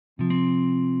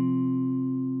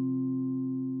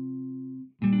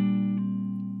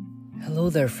Hello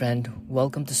there, friend.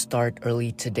 Welcome to Start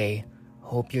Early today.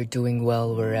 Hope you're doing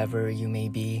well wherever you may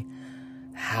be.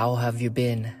 How have you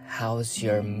been? How's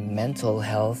your mental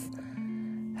health?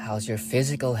 How's your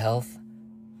physical health?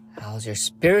 How's your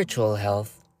spiritual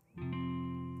health?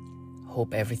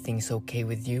 Hope everything's okay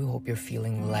with you. Hope you're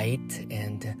feeling light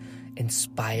and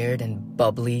inspired and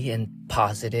bubbly and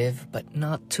positive, but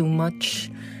not too much.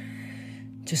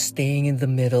 Just staying in the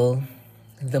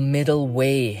middle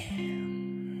way.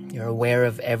 You're aware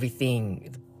of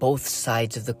everything, both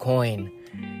sides of the coin.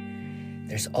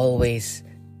 There's always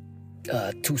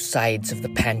two sides of the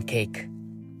pancake,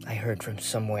 I heard from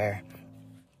somewhere.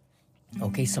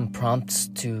 Okay, some prompts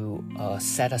to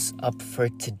set us up for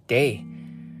today.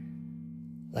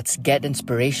 Let's get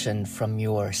inspiration from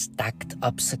your stacked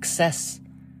up success.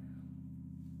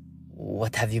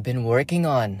 What have you been working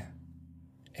on?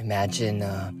 Imagine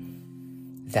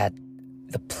that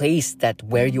the place that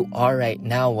where you are right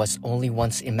now was only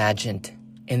once imagined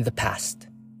in the past.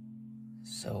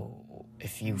 So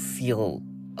if you feel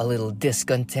a little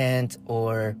discontent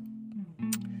or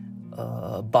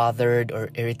bothered or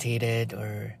irritated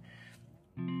or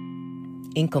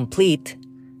incomplete,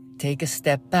 take a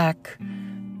step back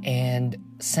and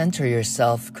center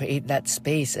yourself, create that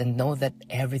space, and know that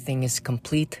everything is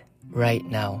complete right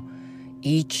now.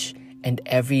 Each and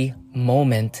every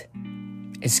moment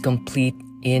is complete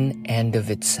in and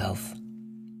of itself.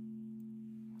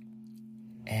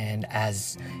 And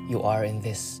as you are in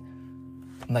this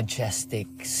majestic,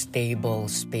 stable,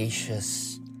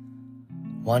 spacious,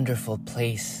 wonderful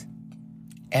place,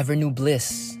 ever new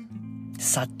bliss,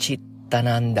 Satchit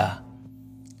Ananda.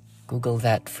 Google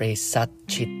that phrase,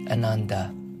 Satchit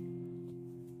Ananda.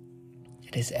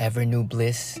 It is ever new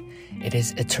bliss. It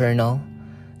is eternal.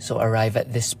 So arrive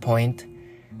at this point,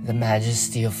 the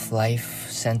majesty of life,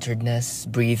 centeredness,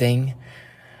 breathing,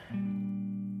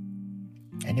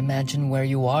 and imagine where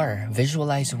you are.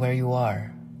 Visualize where you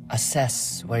are.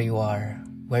 Assess where you are.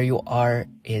 Where you are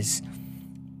is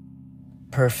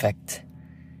perfect.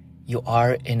 You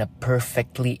are in a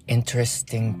perfectly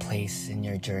interesting place in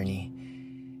your journey.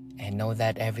 And know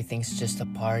that everything's just a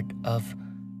part of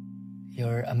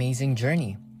your amazing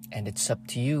journey. And it's up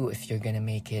to you if you're gonna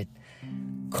make it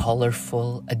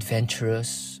colorful,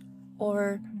 adventurous,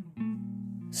 or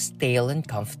stale and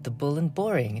comfortable and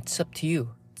boring. It's up to you.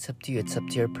 It's up to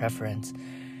your preference.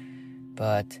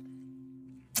 But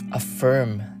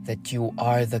affirm that you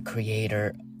are the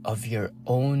creator of your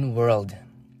own world.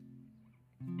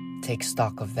 Take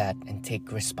stock of that and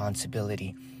take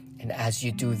responsibility. And as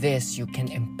you do this, you can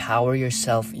empower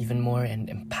yourself even more and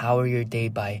empower your day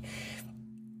by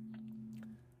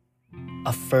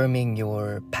affirming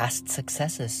your past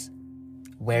successes.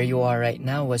 Where you are right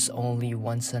now was only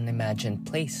once an imagined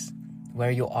place.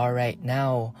 Where you are right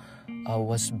now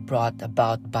was brought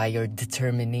about by your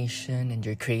determination and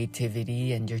your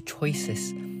creativity and your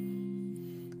choices.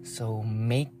 So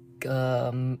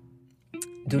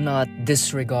do not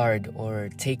disregard or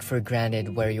take for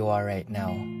granted where you are right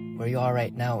now. Where you are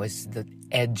right now is the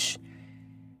edge.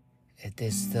 It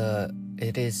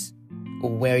is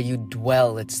where you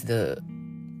dwell.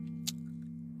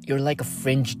 You're like a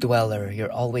fringe dweller.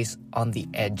 You're always on the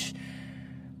edge.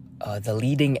 The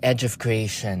leading edge of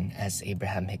creation, as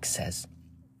Abraham Hicks says.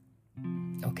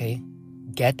 Okay?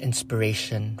 Get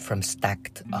inspiration from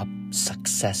stacked up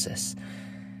successes.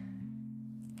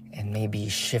 And maybe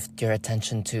shift your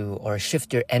attention to, or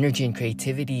shift your energy and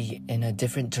creativity in a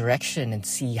different direction and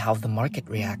see how the market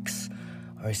reacts,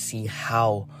 or see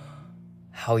how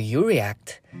you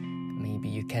react. Maybe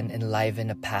you can enliven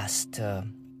a past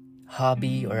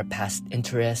hobby or a past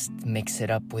interest, mix it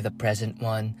up with a present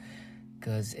one,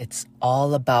 because it's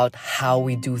all about how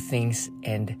we do things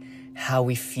and how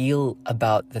we feel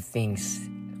about the things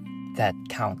that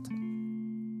count.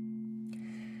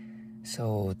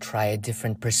 So try a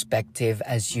different perspective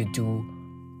as you do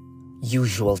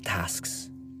usual tasks,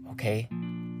 okay?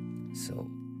 So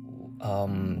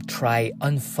try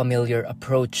unfamiliar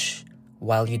approach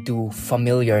while you do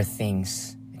familiar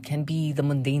things. It can be the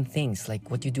mundane things like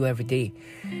what you do every day.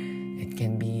 It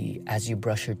can be as you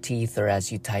brush your teeth or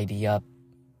as you tidy up.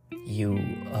 You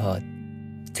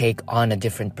take on a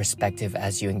different perspective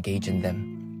as you engage in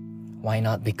them. Why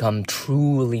not become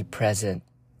truly present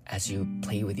as you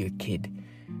play with your kid,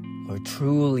 or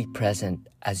truly present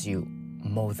as you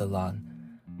mow the lawn?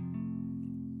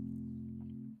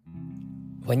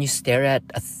 When you stare at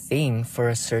a thing for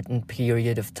a certain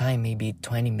period of time, maybe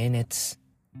 20 minutes,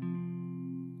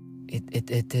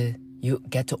 you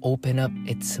get to open up.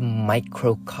 It's a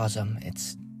microcosm.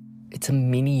 It's a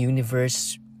mini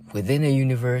universe within a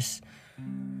universe.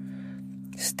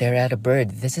 Stare at a bird.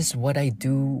 This is what I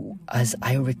do as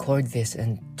I record this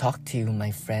and talk to you, my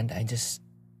friend. I just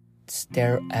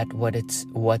stare at what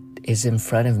is in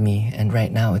front of me, and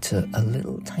right now it's a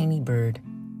little tiny bird.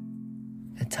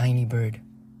 A tiny bird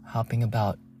hopping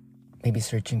about, maybe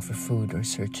searching for food or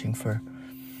searching for...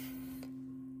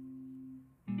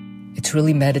 It's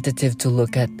really meditative to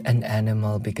look at an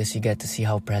animal because you get to see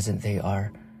how present they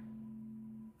are.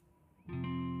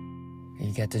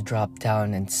 You get to drop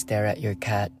down and stare at your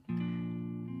cat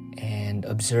and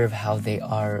observe how they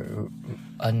are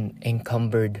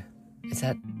unencumbered. Is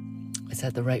that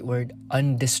the right word?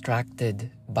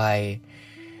 Undistracted by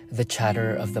the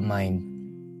chatter of the mind.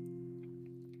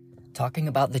 Talking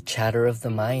about the chatter of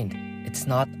the mind, it's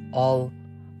not all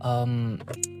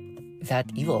that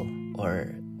evil,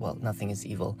 or, well, nothing is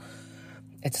evil.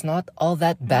 It's not all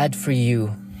that bad for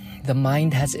you. The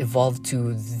mind has evolved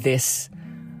to this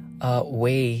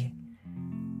way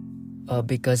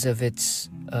because of its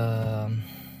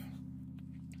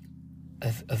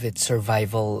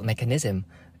survival mechanism.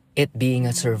 It being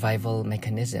a survival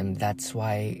mechanism, that's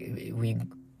why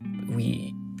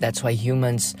that's why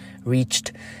humans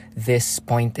reached this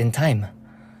point in time.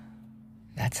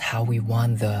 That's how we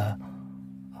won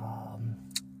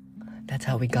that's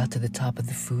how we got to the top of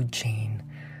the food chain,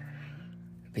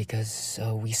 because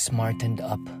we smartened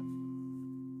up.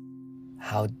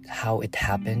 How it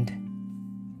happened,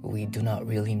 we do not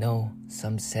really know.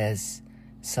 Some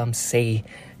say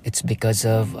it's because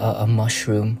of a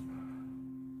mushroom.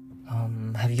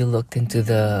 Have you looked into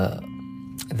the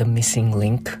missing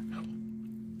link?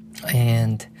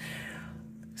 And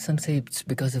some say it's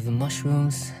because of the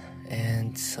mushrooms,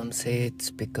 and some say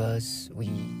it's because we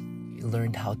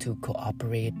learned how to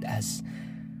cooperate as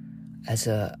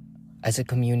a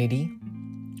community.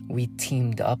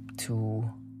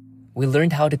 We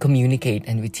learned how to communicate,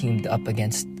 and we teamed up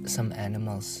against some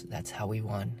animals. That's how we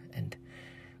won. And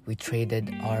we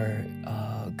traded our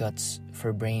guts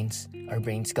for brains. Our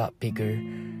brains got bigger,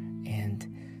 and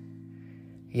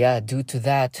due to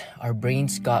that, our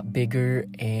brains got bigger,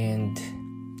 and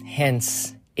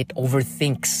hence it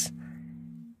overthinks.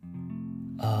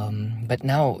 But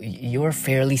now you're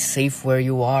fairly safe where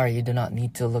you are. You do not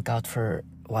need to look out for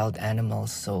wild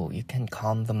animals, so you can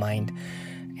calm the mind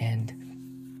and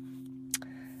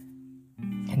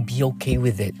be okay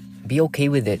with it. Be okay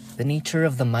with it. The nature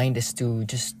of the mind is to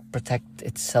just protect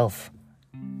itself.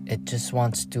 It just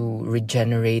wants to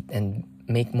regenerate and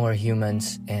make more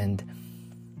humans and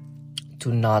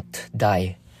to not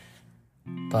die.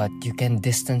 But you can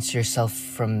distance yourself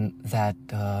from that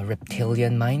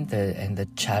reptilian mind and the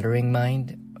chattering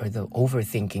mind or the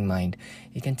overthinking mind.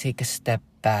 You can take a step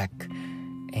back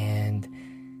and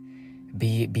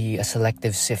be a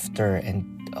selective sifter and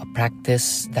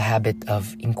practice the habit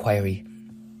of inquiry.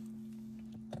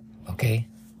 Okay?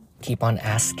 Keep on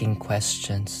asking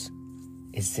questions.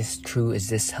 Is this true? Is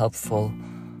this helpful?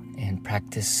 And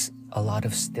practice a lot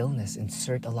of stillness.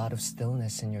 Insert a lot of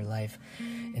stillness in your life.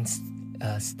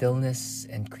 Stillness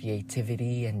and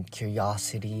creativity and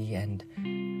curiosity and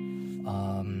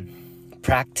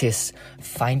practice.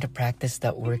 Find a practice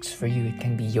that works for you. It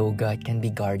can be yoga, it can be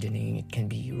gardening, it can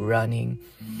be running,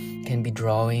 it can be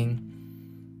drawing.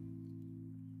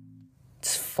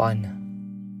 It's fun.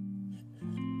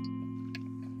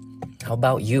 How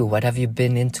about you? What have you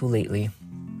been into lately?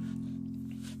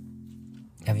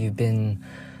 Have you been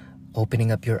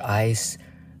opening up your eyes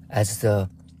as the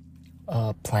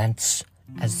plants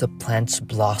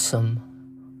blossom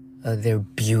their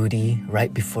beauty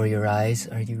right before your eyes?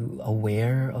 Are you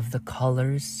aware of the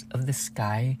colors of the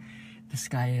sky? The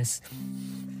sky is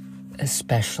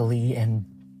especially and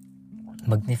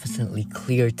magnificently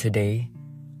clear today,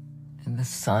 and the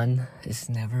sun is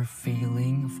never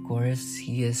failing. Of course,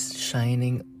 he is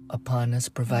shining upon us,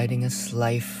 providing us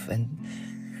life and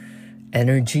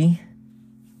energy.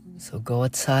 So go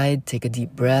outside, take a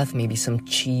deep breath, maybe some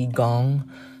qi gong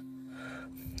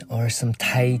or some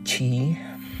tai chi.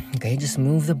 Okay, just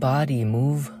move the body,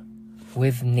 move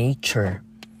with nature.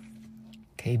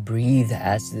 Okay, breathe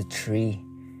as the tree.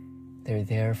 They're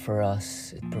there for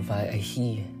us. It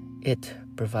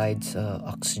provides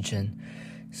oxygen.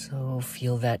 So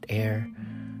feel that air,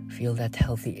 feel that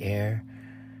healthy air.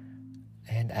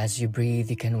 And as you breathe,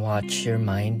 you can watch your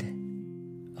mind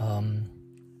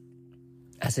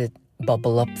as it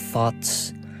bubble up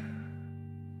thoughts.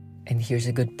 And here's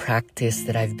a good practice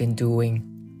that I've been doing.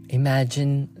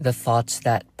 Imagine the thoughts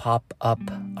that pop up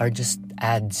are just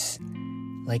ads,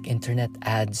 like internet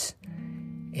ads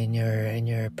in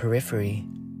your periphery,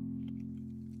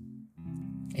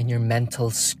 in your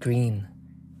mental screen.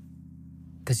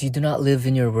 Because you do not live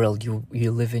in your world, you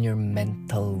live in your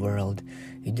mental world.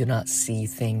 You do not see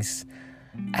things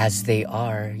as they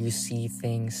are, you see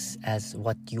things as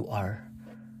what you are.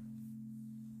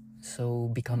 So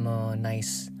become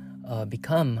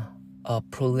a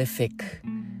prolific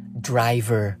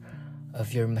driver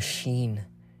of your machine.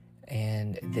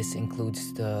 And this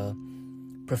includes the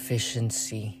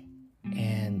proficiency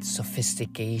and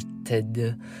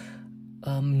sophisticated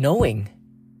knowing.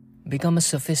 Become a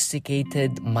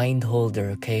sophisticated mind holder,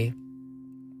 okay?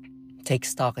 Take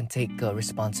stock and take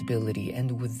responsibility.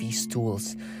 And with these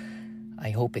tools, I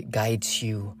hope it guides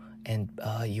you and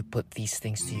you put these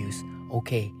things to use.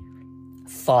 Okay,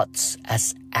 thoughts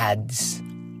as ads.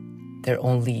 They're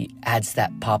only ads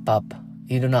that pop up.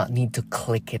 You do not need to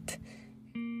click it.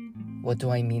 What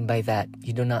do I mean by that?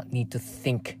 You do not need to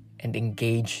think and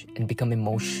engage and become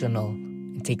emotional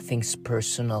and take things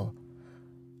personal.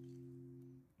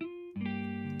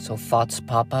 So thoughts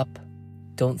pop up,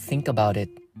 don't think about it.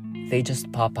 They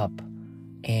just pop up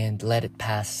and let it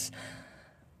pass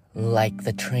like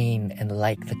the train and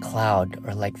like the cloud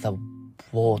or like the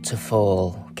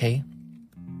waterfall, okay?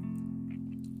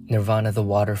 Nirvana the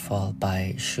Waterfall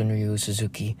by Shunryu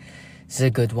Suzuki. This is a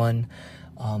good one.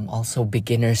 Also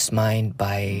Beginner's Mind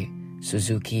by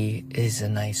Suzuki is a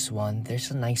nice one. There's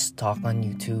a nice talk on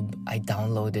YouTube. I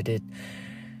downloaded it.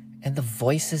 And the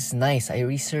voice is nice. I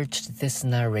researched this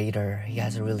narrator. He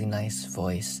has a really nice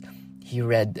voice. He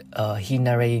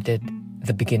narrated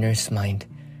The Beginner's Mind.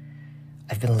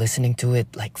 I've been listening to it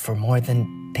like for more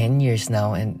than 10 years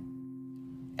now, and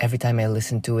every time I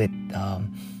listen to it,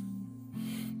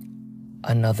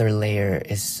 another layer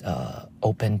is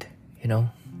opened, you know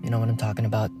what I'm talking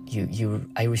about.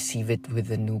 I receive it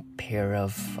with a new pair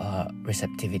of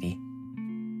receptivity,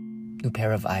 new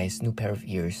pair of eyes, new pair of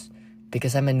ears,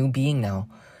 because I'm a new being now.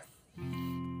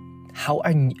 How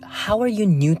are you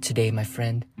new today, my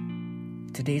friend?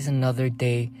 Today's another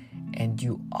day, and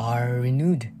you are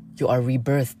renewed. You are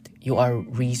rebirthed. You are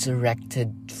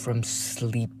resurrected from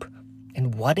sleep.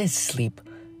 And what is sleep?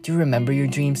 Do you remember your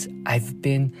dreams? I've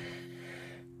been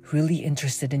really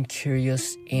interested and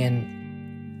curious in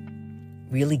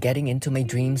really getting into my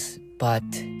dreams, but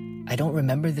I don't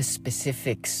remember the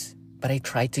specifics, but I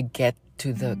try to get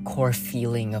to the core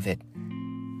feeling of it.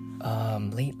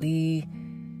 Lately,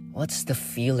 what's the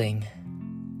feeling?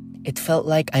 It felt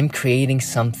like I'm creating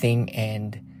something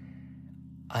and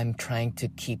I'm trying to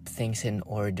keep things in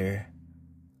order.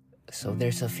 So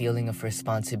there's a feeling of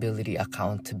responsibility,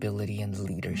 accountability, and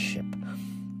leadership.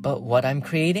 But what I'm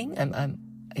creating,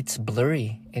 it's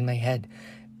blurry in my head.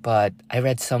 But I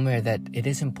read somewhere that it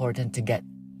is important to get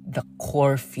the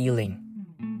core feeling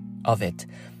of it.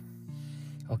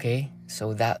 Okay,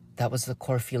 so that was the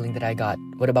core feeling that I got.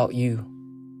 What about you?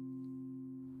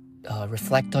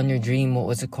 Reflect on your dream. What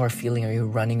was the core feeling? Are you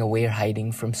running away or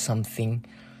hiding from something?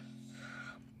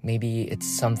 Maybe it's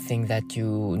something that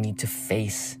you need to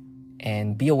face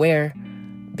and be aware,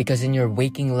 because in your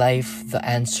waking life, the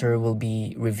answer will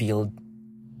be revealed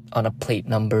on a plate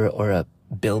number or a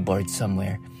billboard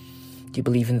somewhere. Do you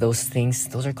believe in those things?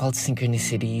 Those are called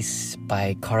synchronicities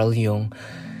by Carl Jung.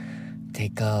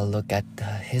 Take a look at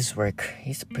his work.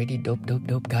 He's a pretty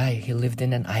dope guy. He lived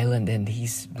in an island and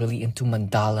he's really into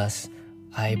mandalas.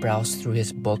 I browsed through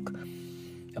his book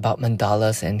about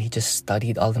mandalas and he just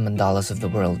studied all the mandalas of the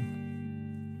world.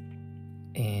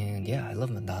 And yeah, I love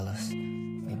mandalas.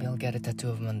 Maybe I'll get a tattoo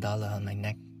of mandala on my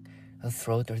neck, the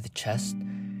throat, or the chest,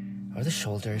 or the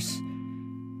shoulders.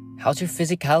 How's your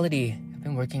physicality? I've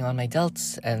been working on my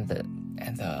delts and the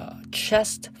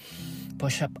chest.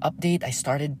 Push-up update. I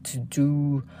started to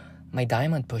do my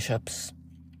diamond push-ups.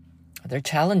 They're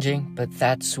challenging, but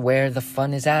that's where the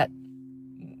fun is at.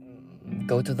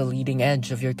 Go to the leading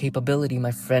edge of your capability,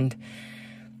 my friend.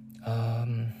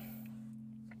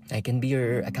 I can be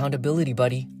your accountability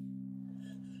buddy.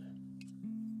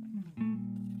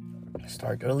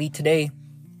 Start early today.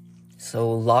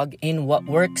 So log in what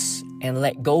works and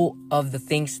let go of the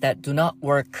things that do not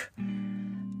work.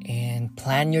 And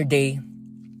plan your day.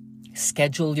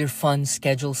 Schedule your fun,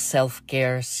 schedule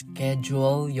self-care,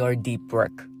 schedule your deep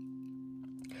work.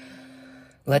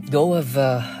 Let go of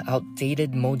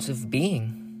outdated modes of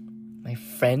being. My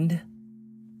friend,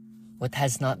 what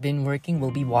has not been working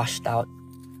will be washed out.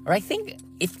 Or I think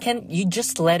you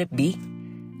just let it be.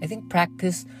 I think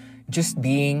practice just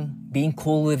being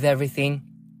cool with everything.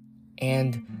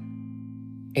 And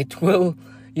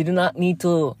you do not need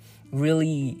to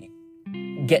really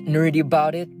get nerdy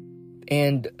about it.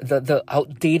 And the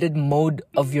outdated mode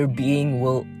of your being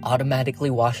will automatically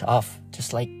wash off,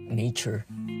 just like nature.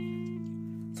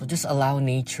 So just allow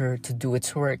nature to do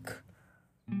its work.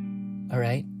 All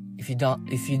right? If you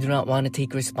do not want to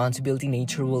take responsibility,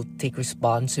 nature will take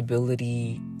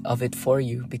responsibility of it for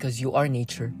you, because you are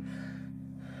nature.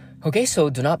 Okay, so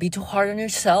do not be too hard on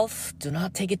yourself. Do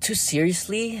not take it too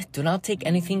seriously. Do not take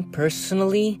anything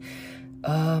personally.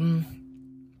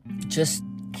 Just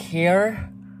care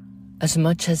as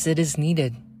much as it is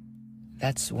needed.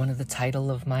 That's one of the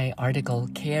title of my article.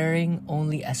 Caring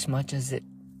only as much as it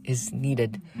is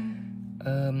needed.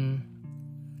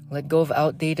 Let go of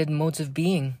outdated modes of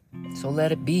being. So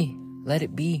let it be. Let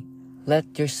it be.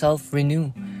 Let yourself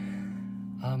renew.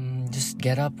 Just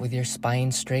get up with your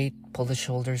spine straight. Pull the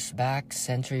shoulders back.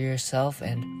 Center yourself.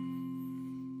 And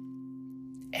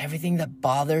everything that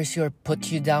bothers you or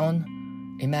puts you down,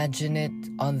 imagine it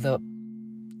on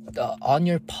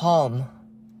your palm.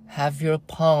 Have your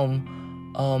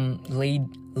palm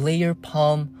lay your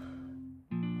palm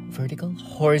vertical,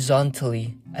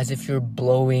 horizontally, as if you're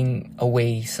blowing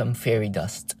away some fairy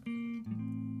dust.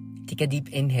 Take a deep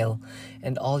inhale,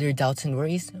 and all your doubts and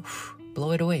worries,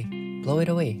 blow it away. Blow it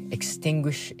away.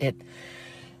 Extinguish it.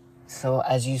 So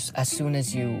as soon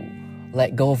as you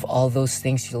let go of all those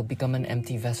things, you'll become an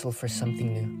empty vessel for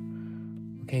something new.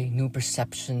 Okay? New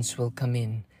perceptions will come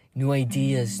in. New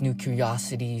ideas, new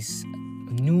curiosities,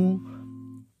 new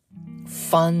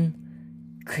fun,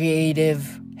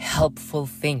 creative, helpful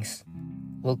things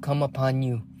will come upon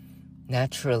you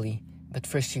naturally. But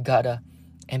first you gotta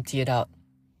empty it out.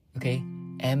 Okay?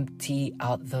 Empty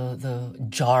out the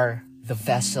jar, the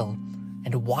vessel,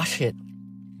 and wash it.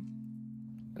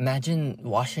 Imagine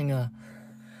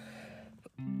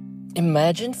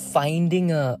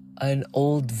finding an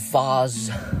old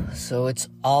vase. So it's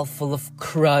all full of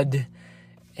crud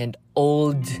and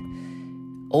old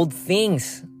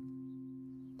things.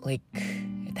 Like,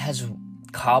 it has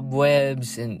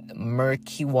cobwebs and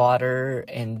murky water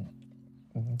and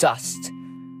dust.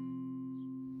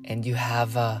 And you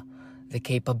have the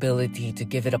capability to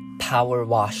give it a power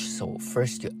wash. So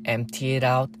first you empty it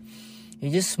out. You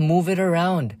just move it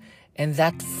around. And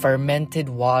that fermented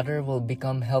water will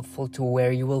become helpful to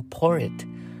where you will pour it.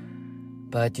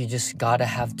 But you just gotta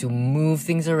have to move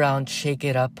things around, shake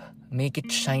it up, make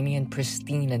it shiny and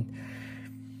pristine, and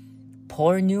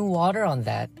pour new water on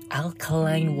that.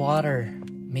 Alkaline water.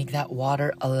 Make that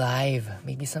water alive.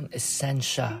 Maybe some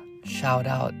Essentia. Shout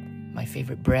out. My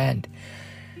favorite brand.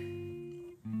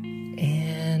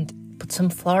 And put some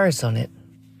flowers on it.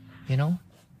 You know?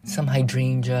 Some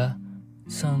hydrangea.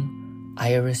 Some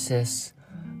irises.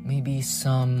 Maybe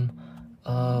some,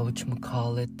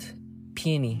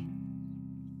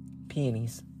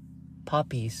 peonies.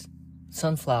 Poppies.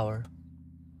 Sunflower.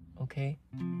 Okay?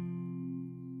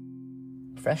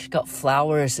 Fresh cut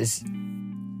flowers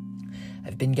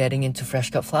I've been getting into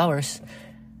fresh cut flowers.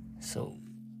 So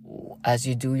as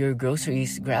you do your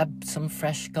groceries, grab some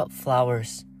fresh cut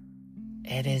flowers.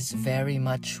 It is very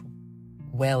much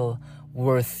well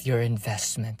worth your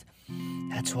investment.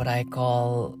 That's what I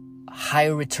call high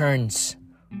returns.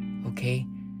 Okay?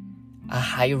 A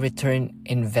high return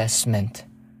investment.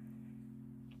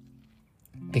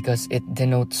 Because it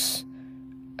denotes,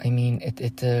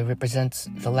 it represents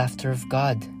the laughter of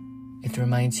God. It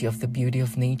reminds you of the beauty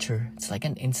of nature. It's like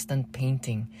an instant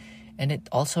painting. And it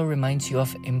also reminds you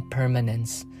of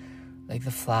impermanence. Like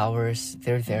the flowers,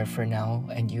 they're there for now,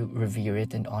 and you revere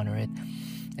it and honor it.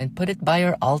 And put it by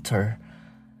your altar.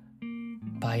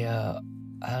 By a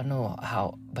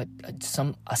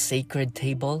sacred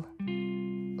table.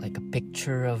 Like a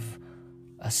picture of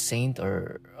a saint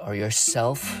or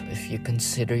yourself, if you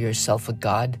consider yourself a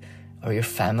god, or your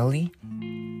family.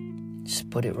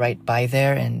 Just put it right by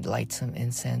there and light some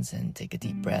incense and take a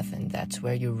deep breath, and that's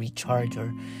where you recharge,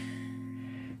 or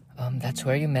that's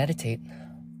where you meditate.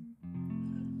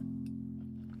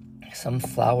 Some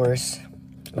flowers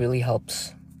really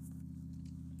helps.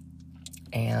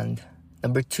 And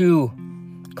number 2,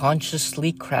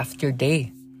 consciously craft your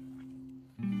day.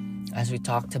 As we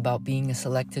talked about being a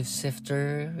selective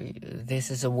sifter, this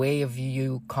is a way of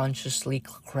you consciously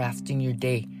crafting your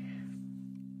day.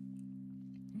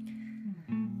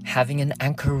 Having an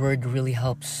anchor word really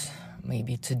helps.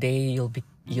 Maybe today you'll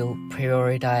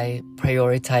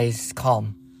prioritize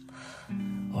calm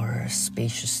or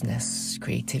spaciousness,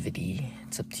 creativity.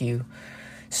 It's up to you.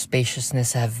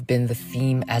 Spaciousness have been the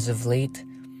theme as of late.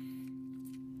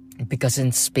 Because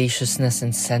in spaciousness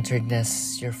and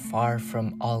centeredness, you're far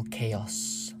from all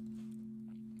chaos.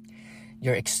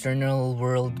 Your external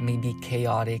world may be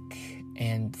chaotic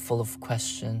and full of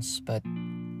questions, but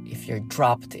if you're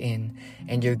dropped in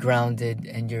and you're grounded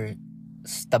and your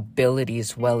stability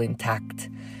is well intact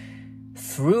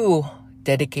through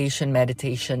dedication,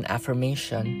 meditation,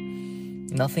 affirmation,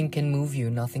 Nothing can move you.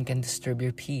 Nothing can disturb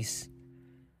your peace.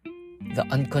 The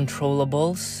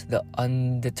uncontrollables, the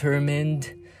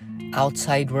undetermined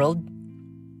outside world,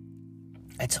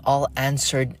 it's all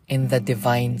answered in the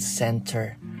divine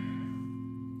center.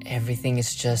 Everything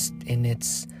is just in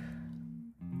its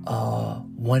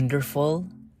wonderful,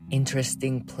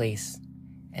 interesting place.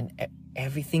 And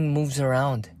everything moves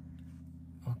around.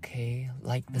 Okay,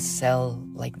 like the cell,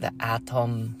 like the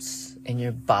atoms in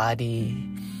your body.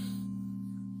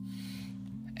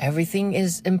 Everything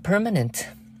is impermanent.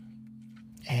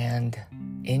 And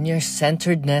in your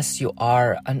centeredness, you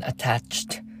are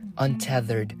unattached,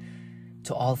 untethered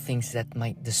to all things that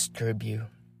might disturb you.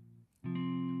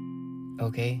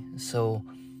 Okay, so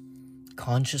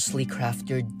consciously craft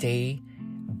your day,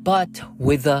 but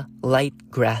with a light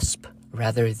grasp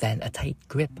rather than a tight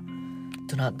grip.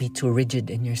 Do not be too rigid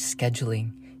in your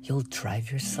scheduling. You'll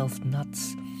drive yourself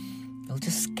nuts. You'll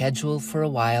just schedule for a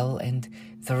while, and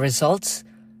the results,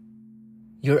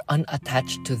 you're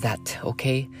unattached to that,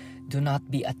 okay? Do not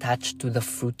be attached to the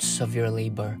fruits of your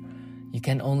labor. You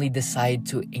can only decide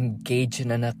to engage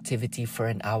in an activity for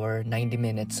an hour, 90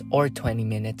 minutes, or 20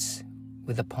 minutes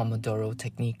with the Pomodoro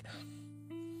technique.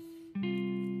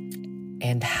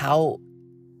 And how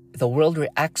the world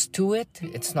reacts to it,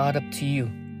 it's not up to you.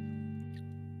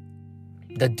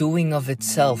 The doing of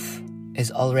itself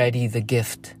is already the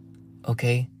gift,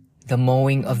 okay? The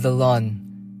mowing of the lawn,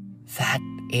 that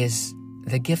is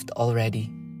the gift already,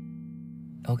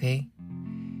 okay?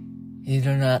 You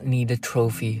do not need a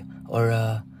trophy or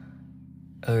a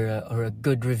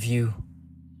good review,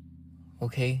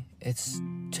 okay? It's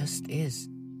just is.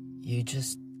 You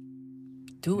just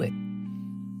do it.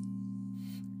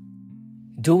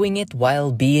 Doing it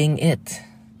while being it,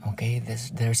 okay?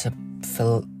 There's a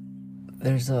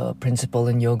principle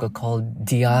in yoga called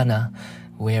dhyana,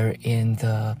 wherein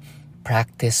the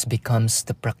practice becomes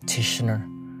the practitioner.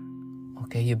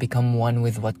 Okay, you become one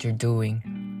with what you're doing.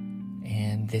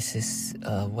 And this is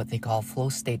what they call flow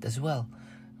state as well.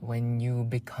 When you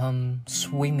become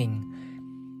swimming,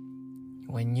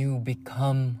 when you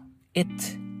become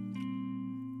it.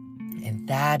 And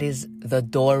that is the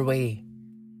doorway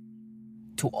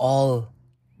to all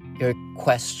your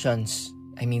questions.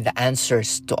 I mean, the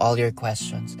answers to all your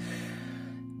questions.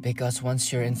 Because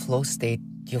once you're in flow state,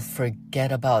 you'll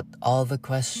forget about all the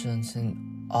questions and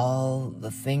all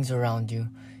the things around you.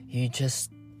 You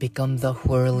just become the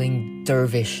whirling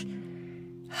dervish,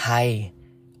 high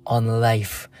on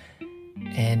life.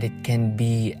 And it can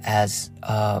be as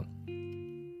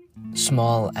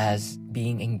small as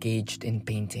being engaged in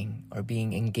painting, or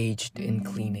being engaged in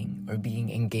cleaning, or being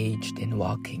engaged in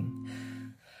walking.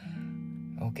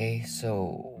 Okay,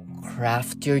 so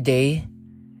craft your day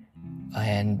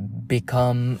and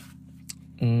become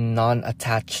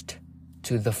non-attached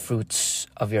to the fruits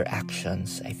of your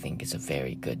actions. I think is a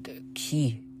very good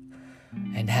key.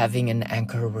 And having an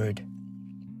anchor word.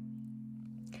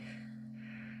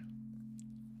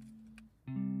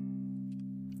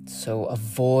 So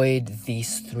avoid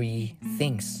these three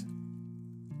things.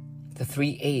 The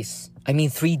three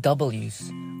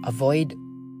W's. Avoid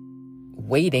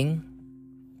waiting,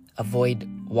 avoid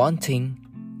wanting,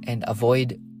 and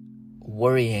avoid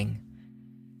worrying.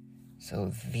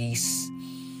 So these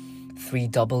three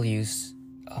W's,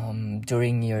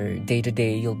 during your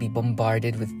day-to-day, you'll be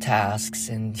bombarded with tasks,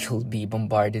 and you'll be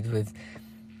bombarded with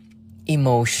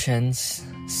emotions,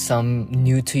 some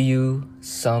new to you,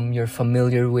 some you're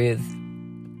familiar with.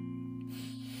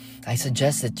 I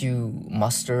suggest that you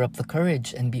muster up the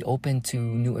courage and be open to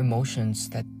new emotions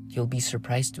that you'll be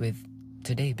surprised with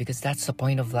today, because that's the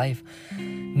point of life.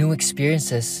 New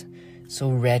experiences. So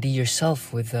ready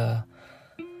yourself with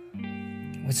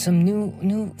some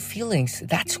new feelings.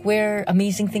 That's where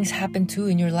amazing things happen too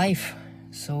in your life.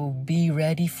 So be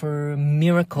ready for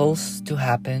miracles to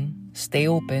happen. Stay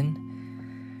open.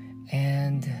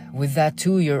 And with that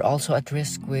too, you're also at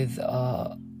risk with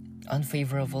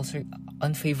unfavorable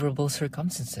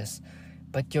circumstances.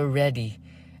 But you're ready,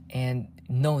 and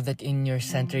know that in your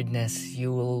centeredness,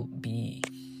 you will be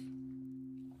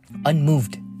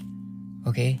unmoved.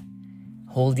 Okay?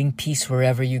 Holding peace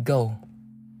wherever you go.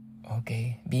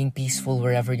 Okay? Being peaceful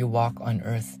wherever you walk on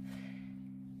earth.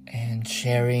 And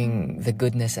sharing the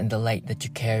goodness and the light that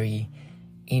you carry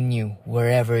in you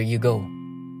wherever you go.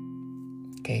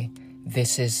 Okay?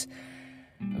 This is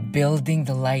building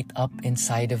the light up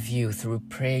inside of you through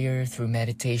prayer, through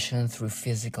meditation, through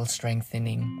physical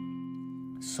strengthening.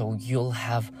 So you'll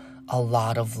have a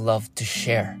lot of love to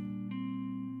share.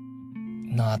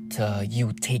 Not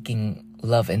you taking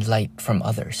love and light from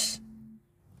others.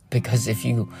 Because if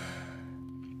you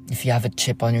have a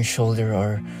chip on your shoulder,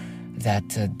 or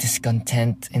that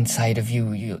discontent inside of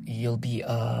you, you'll be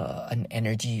an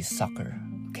energy sucker,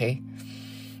 okay?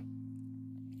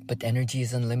 But energy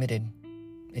is unlimited.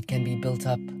 It can be built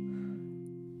up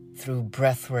through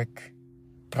breathwork,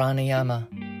 pranayama,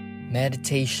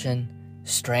 meditation.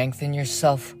 Strengthen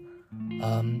yourself.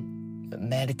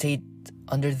 Meditate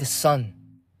under the sun,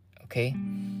 okay?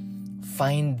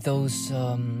 Find those,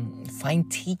 find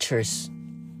teachers,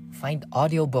 find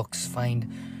audiobooks,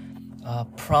 find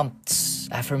prompts,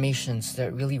 affirmations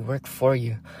that really work for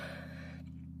you.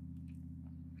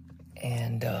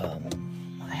 And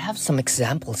I have some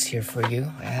examples here for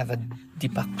you. I have a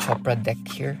Deepak Chopra deck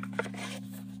here.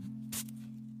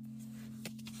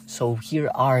 So here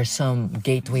are some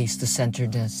gateways to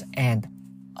centeredness and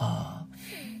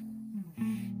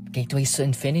gateways to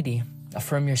infinity.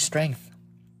 Affirm your strength.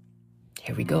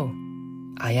 Here we go.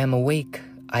 I am awake.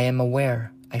 I am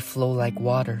aware. I flow like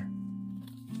water.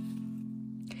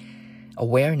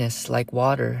 Awareness, like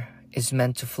water, is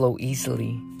meant to flow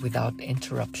easily without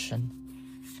interruption.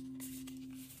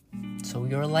 So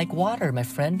you're like water, my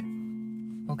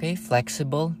friend. Okay,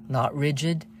 flexible, not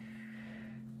rigid.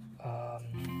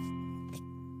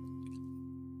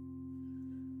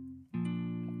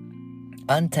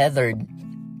 Untethered.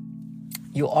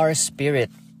 You are a spirit,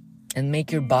 and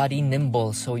make your body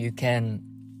nimble so you can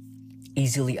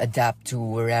easily adapt to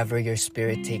wherever your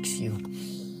spirit takes you.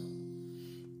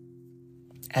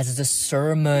 As the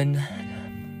sermon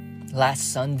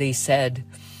last Sunday said,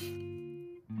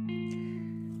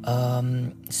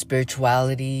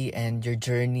 spirituality and your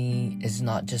journey is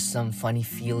not just some funny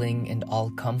feeling and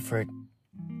all comfort.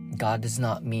 God does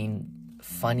not mean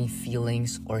funny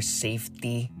feelings or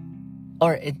safety,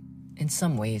 or in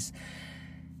some ways,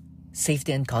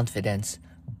 safety and confidence.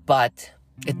 But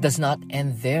it does not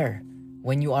end there.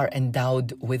 When you are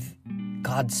endowed with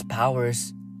God's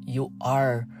powers, you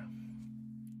are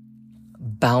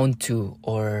bound to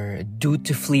or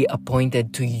dutifully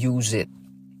appointed to use it.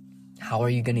 How are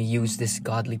you going to use this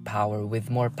godly power? With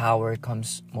more power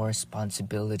comes more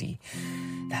responsibility.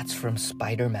 That's from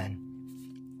Spider-Man.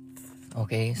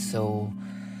 Okay, so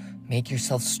make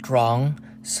yourself strong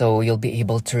so you'll be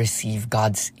able to receive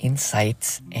God's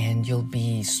insights, and you'll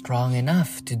be strong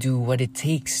enough to do what it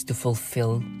takes to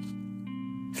fulfill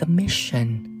the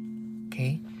mission.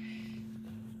 Okay?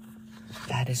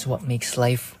 That is what makes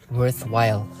life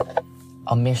worthwhile.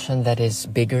 A mission that is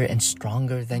bigger and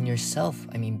stronger than yourself.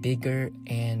 I mean, bigger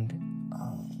and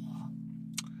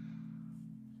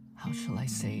how shall I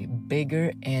say?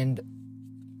 Bigger and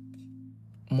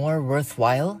more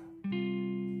worthwhile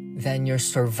than your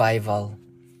survival,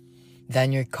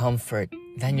 than your comfort,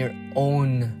 than your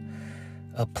own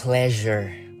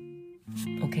pleasure.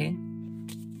 Okay?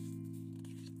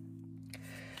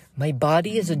 My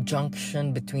body is a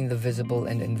junction between the visible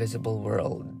and invisible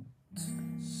world.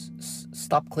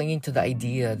 Stop clinging to the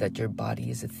idea that your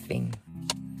body is a thing.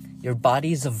 Your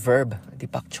body is a verb.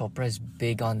 Deepak Chopra is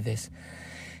big on this.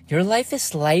 Your life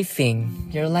is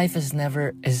lifing. Your life is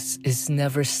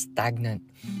never stagnant.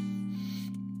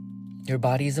 Your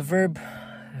body is a verb.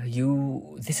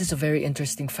 This is a very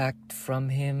interesting fact from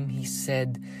him. He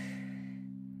said,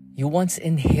 you once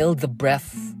inhaled the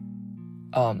breath.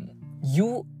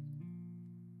 You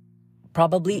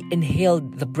probably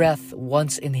inhaled the breath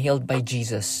once inhaled by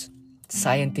Jesus.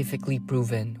 Scientifically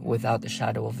proven without a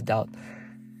shadow of doubt.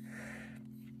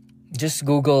 Just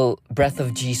Google breath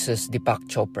of Jesus, Deepak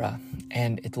Chopra,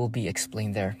 and it will be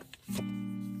explained there.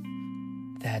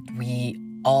 That we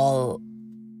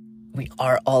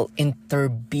are all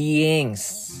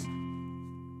interbeings.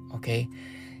 Okay?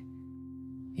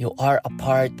 You are a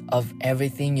part of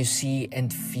everything you see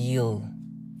and feel.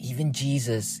 Even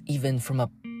Jesus, even from a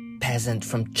peasant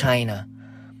from China.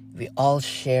 We all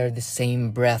share the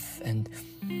same breath, and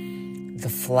the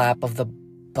flap of the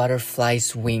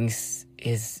butterfly's wings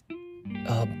is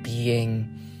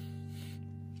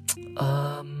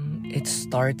it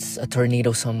starts a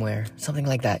tornado somewhere. Something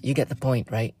like that. You get the point,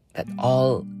 right? That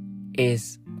all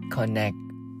is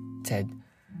connected.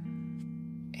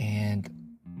 And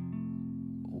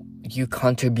you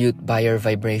contribute by your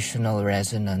vibrational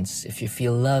resonance. If you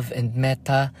feel love and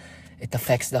metta, it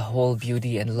affects the whole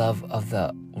beauty and love of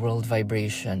the world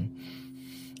vibration.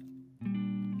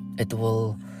 It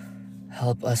will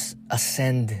help us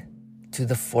ascend to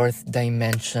the fourth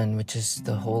dimension, which is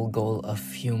the whole goal of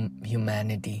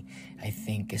humanity, I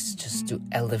think, is just to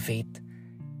elevate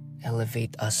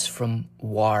us from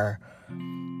war.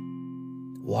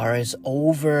 War is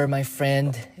over, my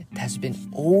friend. It has been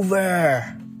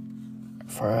over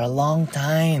for a long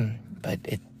time, but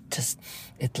it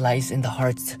lies in the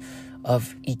heart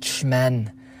of each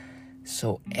man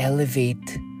So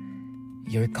elevate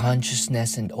your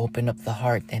consciousness and open up the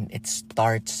heart, and it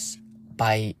starts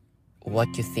by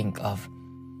what you think of.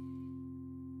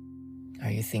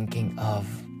 Are you thinking of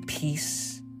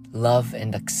peace, love,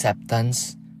 and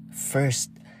acceptance?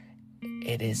 First,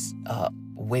 it is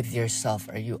with yourself.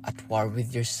 Are you at war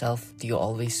with yourself? Do you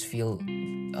always feel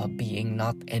being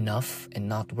not enough and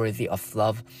not worthy of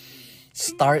love?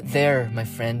 Start there, my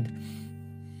friend.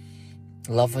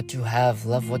 Love what you have,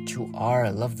 love what you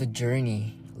are, love the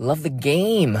journey, love the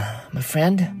game, my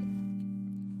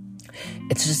friend.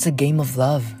 It's just a game of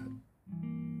love.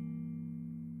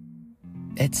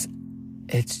 It's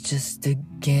just a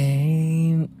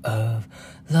game of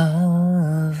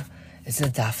love. It's a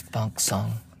Daft Punk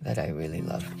song that I really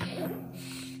love.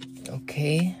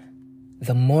 Okay?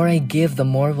 The more I give, the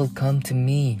more will come to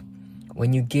me.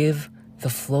 When you give, the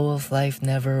flow of life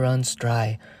never runs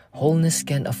dry. Wholeness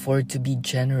can afford to be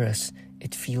generous.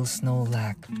 It feels no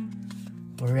lack.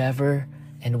 Wherever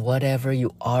and whatever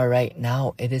you are right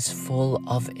now, it is full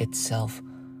of itself.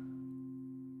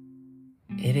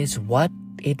 It is what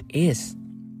it is.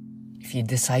 If you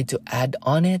decide to add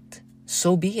on it,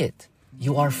 so be it.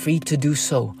 You are free to do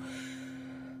so.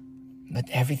 But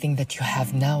everything that you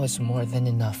have now is more than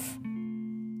enough.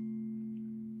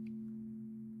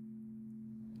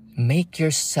 Make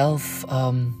yourself,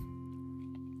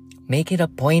 make it a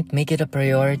point, make it a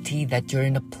priority that you're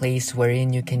in a place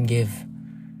wherein you can give.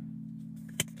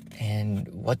 And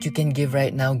what you can give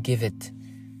right now, give it.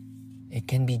 It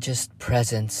can be just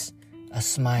presence, a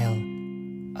smile,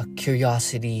 a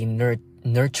curiosity,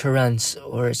 nurturance,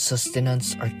 or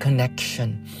sustenance, or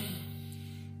connection.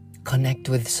 Connect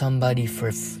with somebody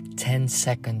for 10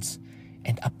 seconds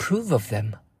and approve of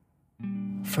them.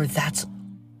 For that's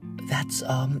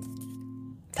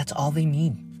all they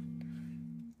need.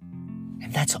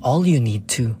 And that's all you need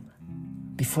too.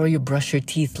 Before you brush your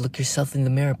teeth, look yourself in the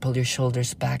mirror, pull your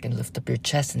shoulders back and lift up your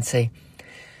chest and say,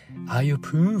 I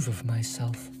approve of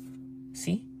myself.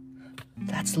 See?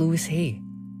 That's Louise Hay.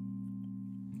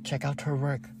 Check out her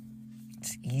work.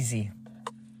 It's easy.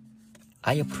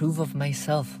 I approve of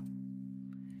myself.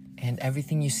 And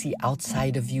everything you see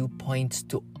outside of you points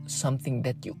to something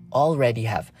that you already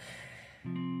have.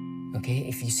 Okay?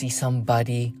 If you see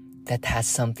somebody that has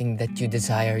something that you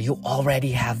desire, you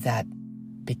already have that.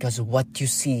 Because what you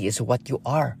see is what you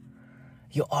are.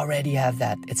 You already have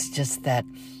that. It's just that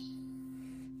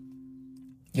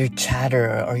your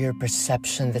chatter or your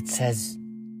perception that says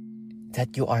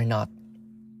that you are not.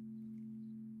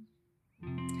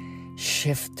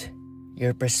 Shift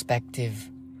your perspective.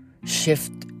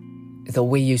 Shift the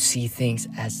way you see things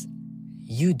as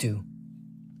you do.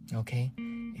 Okay?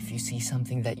 If you see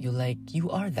something that you like, you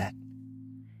are that.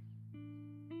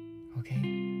 Okay?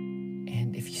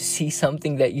 And if you see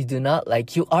something that you do not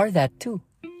like, you are that too.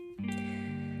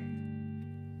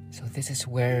 So this is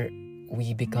where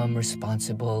we become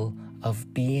responsible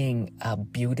of being a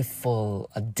beautiful,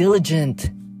 a diligent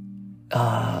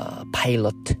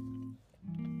pilot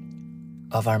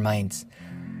of our minds.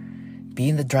 Be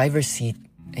in the driver's seat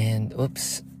and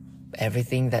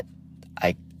everything that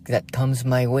comes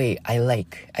my way, I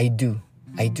like, I do,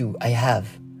 I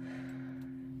have.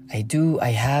 I do, I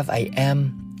have, I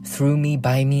am, through me,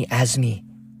 by me, as me.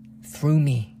 Through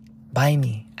me, by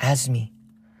me, as me.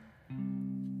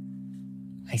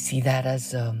 I see that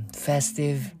as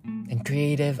festive and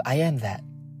creative. I am that.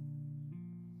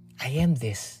 I am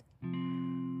this.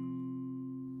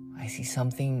 I see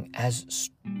something as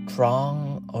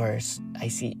strong, or I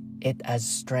see it as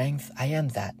strength. I am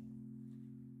that.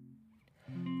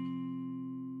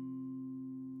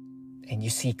 And you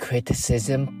see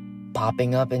criticism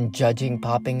popping up and judging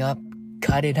popping up,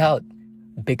 cut it out,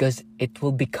 because it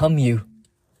will become you.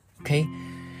 Okay?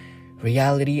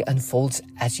 Reality unfolds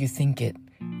as you think it,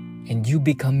 and you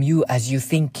become you as you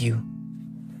think you.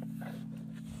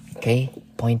 Okay?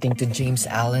 Pointing to James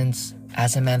Allen's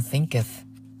As a Man Thinketh.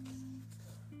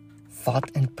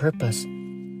 Thought and purpose.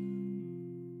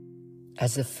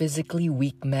 As a physically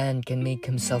weak man can make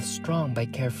himself strong by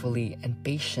carefully and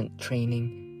patient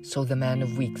training, so the man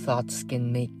of weak thoughts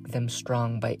can make them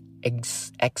strong by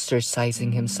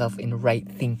exercising himself in right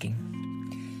thinking.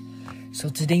 So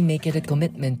today, make it a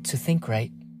commitment to think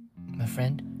right, my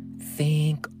friend.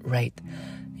 Think right.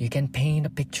 You can paint a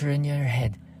picture in your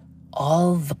head.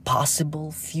 All the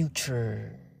possible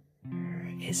future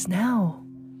is now.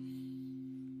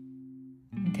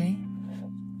 Okay?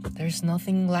 There's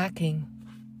nothing lacking.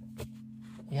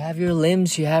 You have your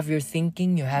limbs, you have your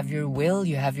thinking, you have your will,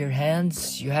 you have your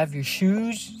hands, you have your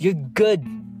shoes. You're good.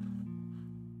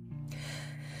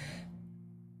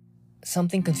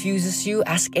 Something confuses you,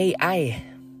 ask AI.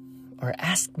 or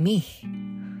ask me.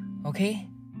 Okay?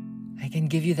 I can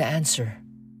give you the answer.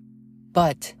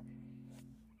 But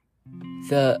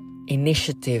the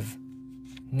initiative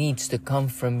needs to come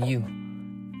from you.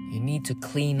 You need to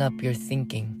clean up your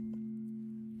thinking.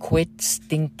 Quit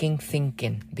stinking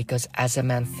thinking, because as a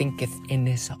man thinketh in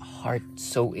his heart,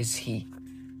 so is he.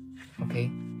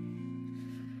 Okay?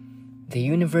 The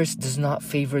universe does not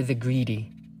favor the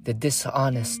greedy, the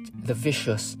dishonest, the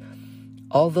vicious,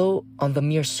 although on the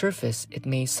mere surface it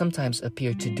may sometimes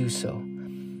appear to do so.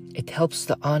 It helps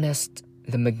the honest,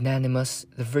 the magnanimous,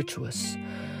 the virtuous.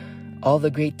 All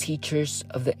the great teachers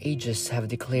of the ages have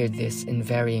declared this in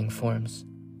varying forms.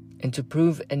 And to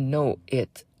prove and know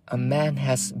it, a man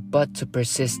has but to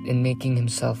persist in making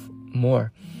himself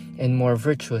more and more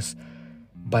virtuous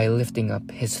by lifting up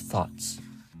his thoughts.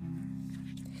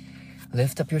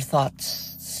 Lift up your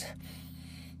thoughts.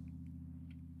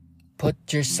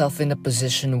 Put yourself in a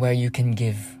position where you can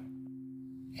give.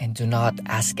 And do not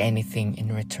ask anything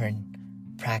in return.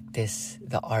 Practice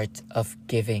the art of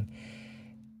giving.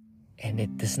 And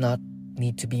it does not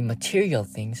need to be material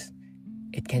things.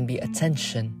 It can be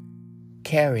attention,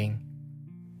 caring,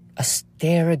 a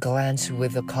stare, a glance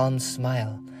with a calm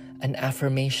smile, an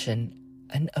affirmation,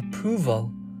 an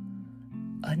approval.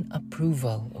 An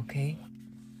approval, okay?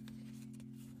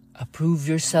 Approve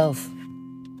yourself.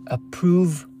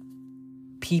 Approve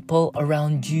people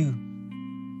around you.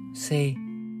 Say,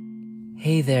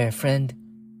 hey there, friend.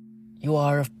 You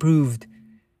are approved.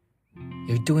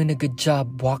 You're doing a good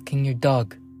job walking your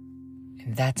dog.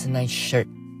 And that's a nice shirt.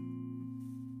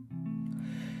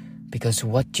 Because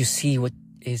what you see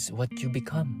is what you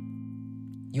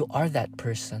become. You are that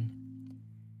person.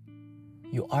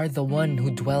 You are the one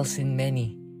who dwells in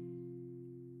many.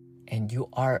 And you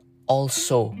are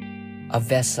also a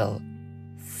vessel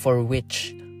for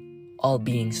which all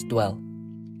beings dwell.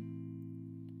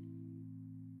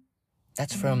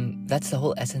 That's the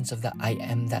whole essence of the I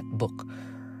Am That book.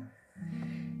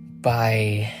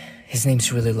 By, his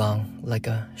name's really long, like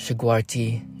a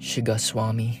Shigwarti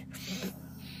Shigaswami.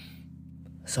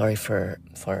 Sorry for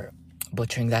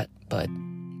butchering that, but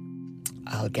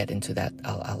I'll get into that.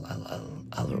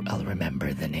 I'll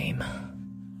remember the name.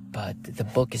 But the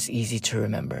book is easy to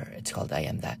remember. It's called I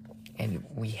Am That. And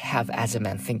we have As a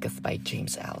Man Thinketh by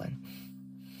James Allen.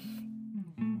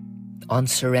 On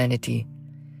serenity.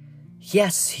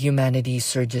 Yes, humanity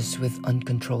surges with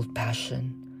uncontrolled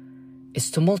passion,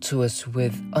 is tumultuous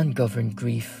with ungoverned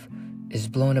grief, is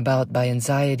blown about by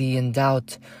anxiety and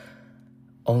doubt.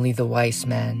 Only the wise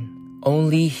man,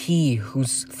 only he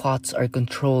whose thoughts are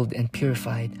controlled and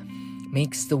purified,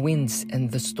 makes the winds and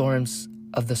the storms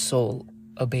of the soul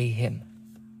obey him.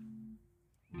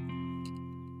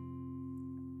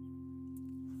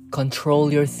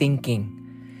 Control your thinking.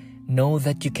 Know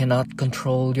that you cannot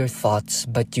control your thoughts,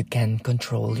 but you can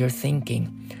control your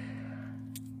thinking.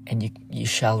 And you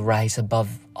shall rise above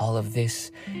all of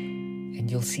this, and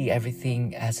you'll see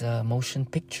everything as a motion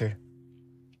picture.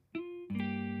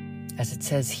 As it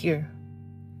says here,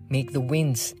 make the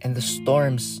winds and the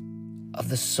storms of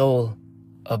the soul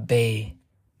obey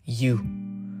you.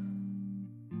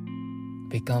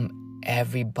 Become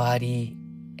everybody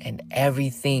and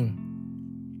everything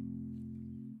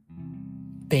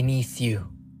beneath you.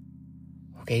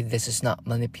 Okay, this is not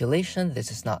manipulation. This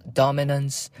is not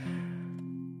dominance.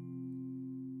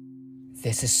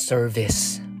 This is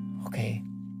service. Okay?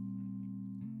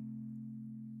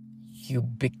 You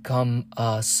become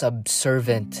a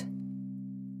subservient.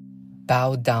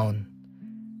 Bow down.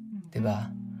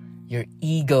 Diba? Your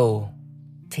ego.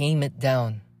 Tame it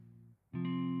down.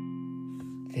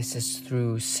 This is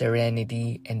through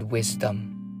serenity and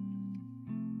wisdom.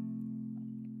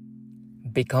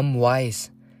 Become wise,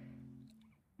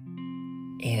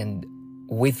 and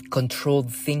with controlled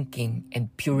thinking and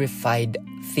purified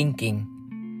thinking,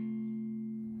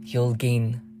 you'll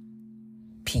gain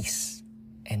peace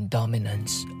and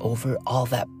dominance over all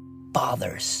that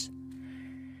bothers.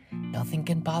 Nothing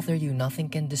can bother you, nothing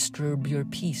can disturb your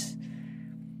peace.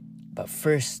 But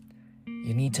first,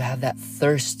 you need to have that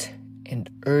thirst and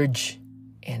urge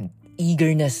and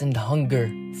eagerness and hunger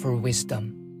for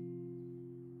wisdom.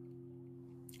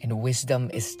 And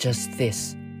wisdom is just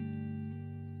this.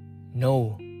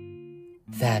 Know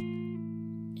that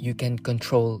you can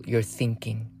control your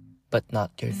thinking, but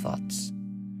not your thoughts.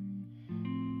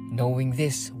 Knowing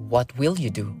this, what will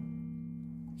you do?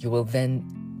 You will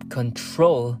then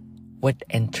control what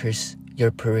enters your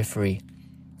periphery.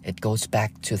 It goes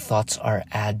back to thoughts are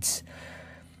ads,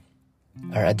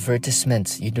 are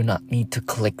advertisements. You do not need to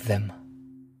click them.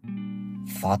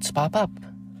 Thoughts pop up.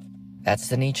 That's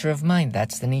the nature of mind.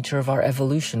 That's the nature of our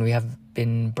evolution. We have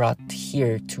been brought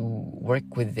here to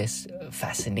work with this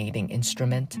fascinating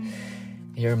instrument,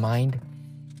 your mind,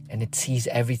 and it sees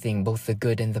everything, both the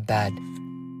good and the bad.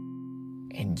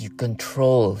 And you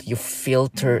control, you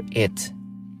filter it.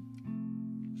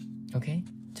 Okay?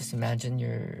 Just imagine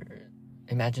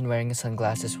wearing a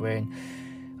sunglasses wherein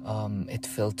it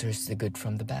filters the good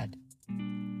from the bad.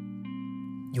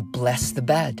 You bless the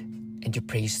bad and you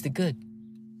praise the good.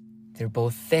 They're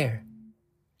both there.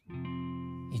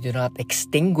 You do not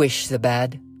extinguish the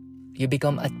bad. You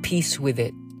become at peace with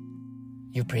it.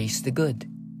 You praise the good.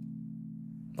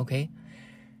 Okay?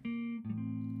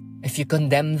 If you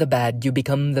condemn the bad, you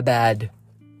become the bad.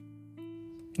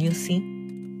 You'll see.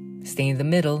 Stay in the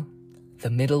middle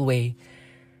way.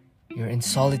 You're in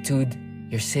solitude.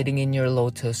 You're sitting in your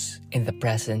lotus in the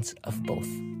presence of both.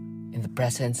 In the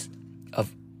presence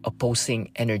of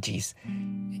opposing energies.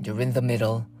 And you're in the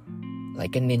middle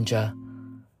like a ninja,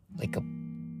 like a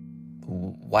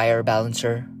wire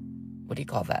balancer. What do you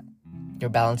call that? You're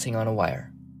balancing on a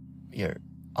wire. You're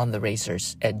on the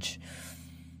razor's edge.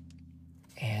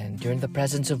 And you're in the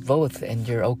presence of both and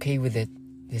you're okay with it.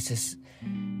 This is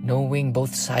knowing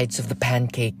both sides of the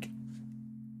pancake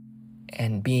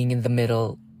and being in the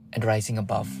middle and rising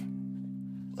above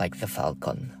like the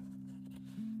falcon.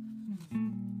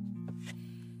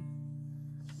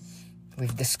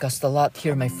 We've discussed a lot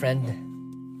here, my friend.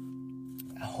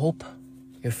 I hope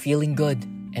you're feeling good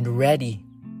and ready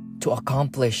to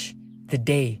accomplish the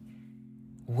day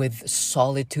with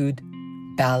solitude,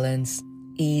 balance,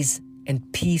 ease,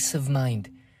 and peace of mind.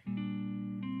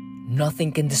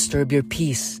 Nothing can disturb your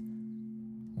peace.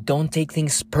 Don't take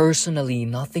things personally.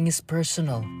 Nothing is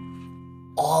personal.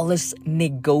 All is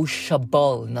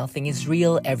negotiable. Nothing is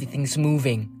real. Everything's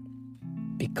moving.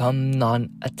 Become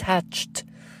non-attached.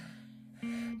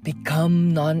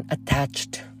 Become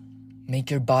non-attached.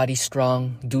 Make your body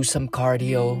strong. Do some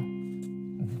cardio.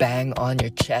 Bang on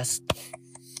your chest.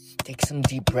 Take some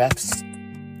deep breaths.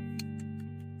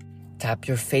 Tap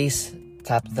your face.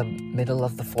 Tap the middle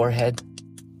of the forehead.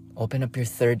 Open up your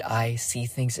third eye. See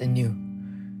things anew.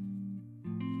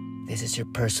 This is your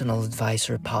personal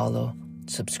advisor, Paolo.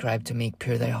 Subscribe to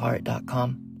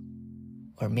MakePureThyHeart.com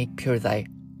or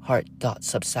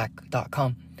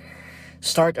MakePureThyHeart.substack.com.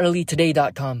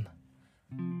 StartEarlyToday.com.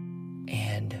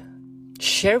 And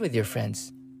share with your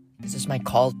friends. This is my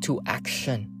call to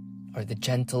action, or the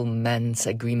gentleman's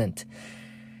agreement,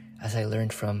 as I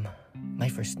learned from My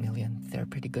First Million. They're a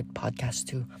pretty good podcast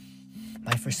too.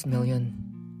 My First Million,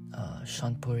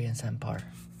 Sean Puri and Sampar.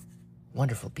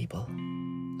 Wonderful people.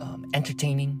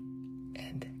 Entertaining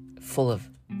and full of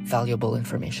valuable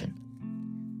information.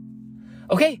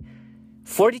 Okay,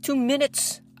 42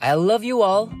 minutes. I love you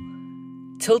all.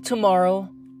 Till tomorrow.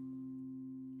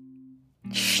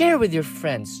 Share with your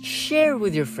friends.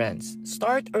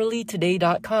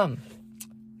 StartEarlyToday.com.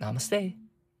 Namaste.